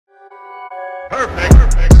Perfect.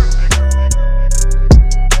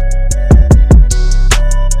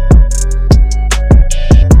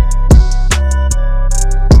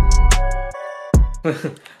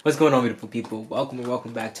 What's going on, beautiful people? Welcome and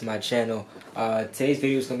welcome back to my channel. Today's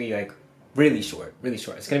video is gonna be like really short.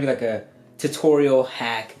 It's gonna be like a tutorial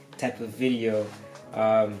hack type of video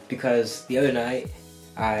because the other night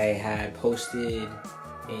I had posted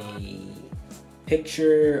a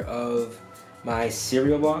picture of my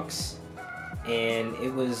cereal box and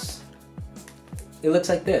it looks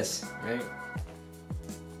like this, right?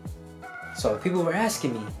 So people were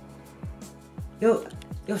asking me, Yo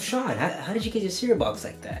Sean, how did you get your cereal box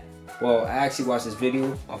like that? Well, I actually watched this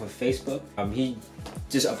video off of Facebook. He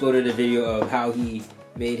just uploaded a video of how he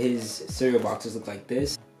made his cereal boxes look like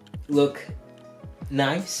this. Look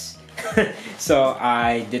nice. So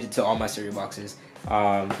I did it to all my cereal boxes.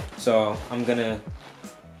 So I'm gonna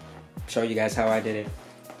show you guys how I did it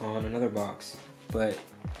on another box. But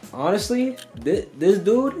honestly, this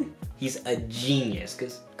dude, he's a genius.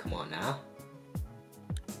 Cause come on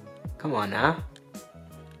now.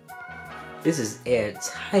 This is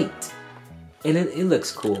airtight, and it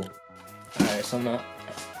looks cool. Alright, so now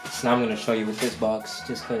I'm gonna show you with this box,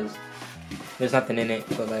 just cause there's nothing in it,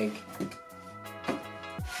 but like,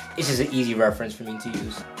 it's just an easy reference for me to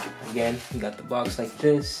use. Again, you got the box like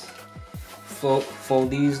this, fold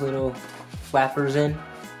these little flappers in,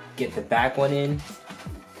 get the back one in.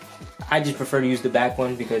 I just prefer to use the back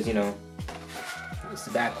one because, you know, it's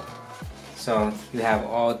the back one. So you have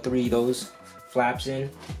all three of those flaps in.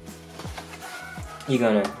 You're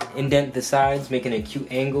gonna indent the sides, making a cute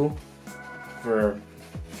angle for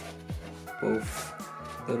both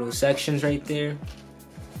little sections right there.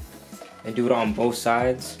 And do it on both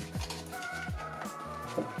sides.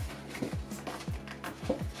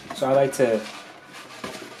 So I like to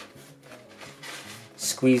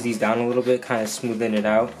squeeze these down a little bit, kind of smoothing it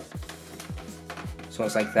out. So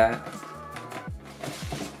it's like that.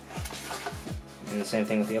 And the same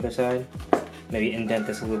thing with the other side. Maybe indent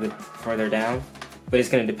this a little bit further down. But it's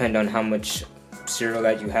gonna depend on how much cereal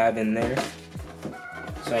that you have in there.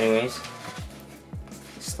 So anyways,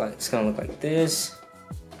 it's gonna look like this.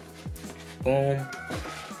 Boom.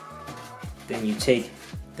 Then you take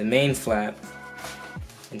the main flap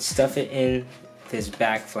and stuff it in this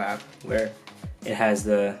back flap where it has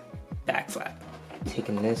the back flap.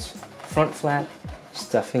 Taking this front flap,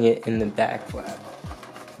 stuffing it in the back flap.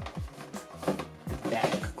 The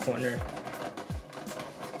back corner.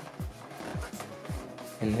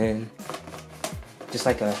 And then, just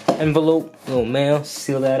like a envelope, little mail,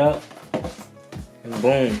 seal that up, and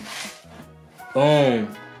boom,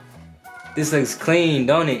 boom. This looks clean,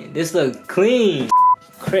 don't it? This looks clean.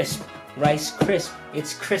 Crisp, Rice Crisp.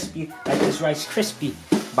 It's crispy, like this Rice Krispie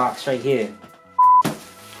box right here.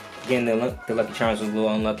 Again, the Lucky Charms was a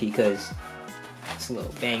little unlucky because it's a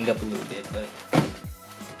little banged up a little bit, but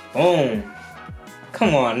boom.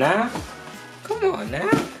 Come on now.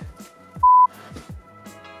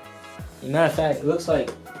 As a matter of fact, it looks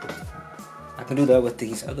like I can do that with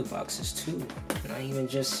these other boxes too. Not even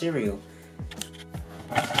just cereal.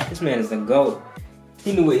 This man is the GOAT.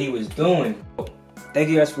 He knew what he was doing. Thank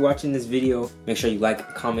you guys for watching this video. Make sure you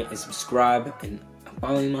like, comment, and subscribe, and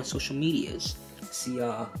follow me on my social medias. See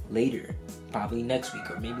y'all later. Probably next week,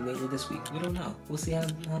 or maybe later this week. We don't know. We'll see how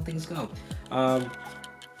things go.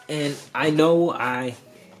 And I know I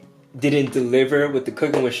didn't deliver with the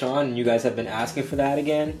Cooking with Sean, and you guys have been asking for that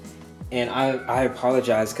again. And I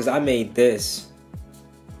apologize because I made this.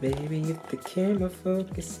 Baby, if the camera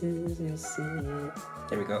focuses, you'll see it.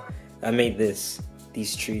 There we go. I made these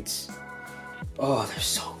treats. Oh, they're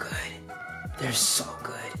so good. They're so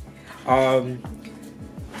good.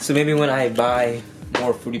 So maybe when I buy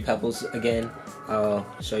more Fruity Pebbles again, I'll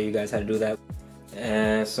show you guys how to do that.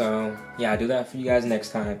 And so yeah, I'll do that for you guys next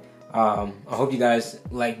time. I hope you guys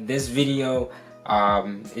like this video.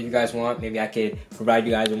 If you guys want, maybe I could provide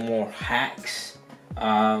you guys with more hacks.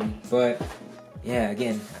 But yeah,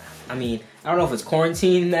 again, I mean, I don't know if it's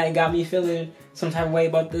quarantine that got me feeling some type of way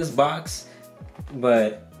about this box,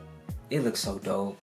 but it looks so dope.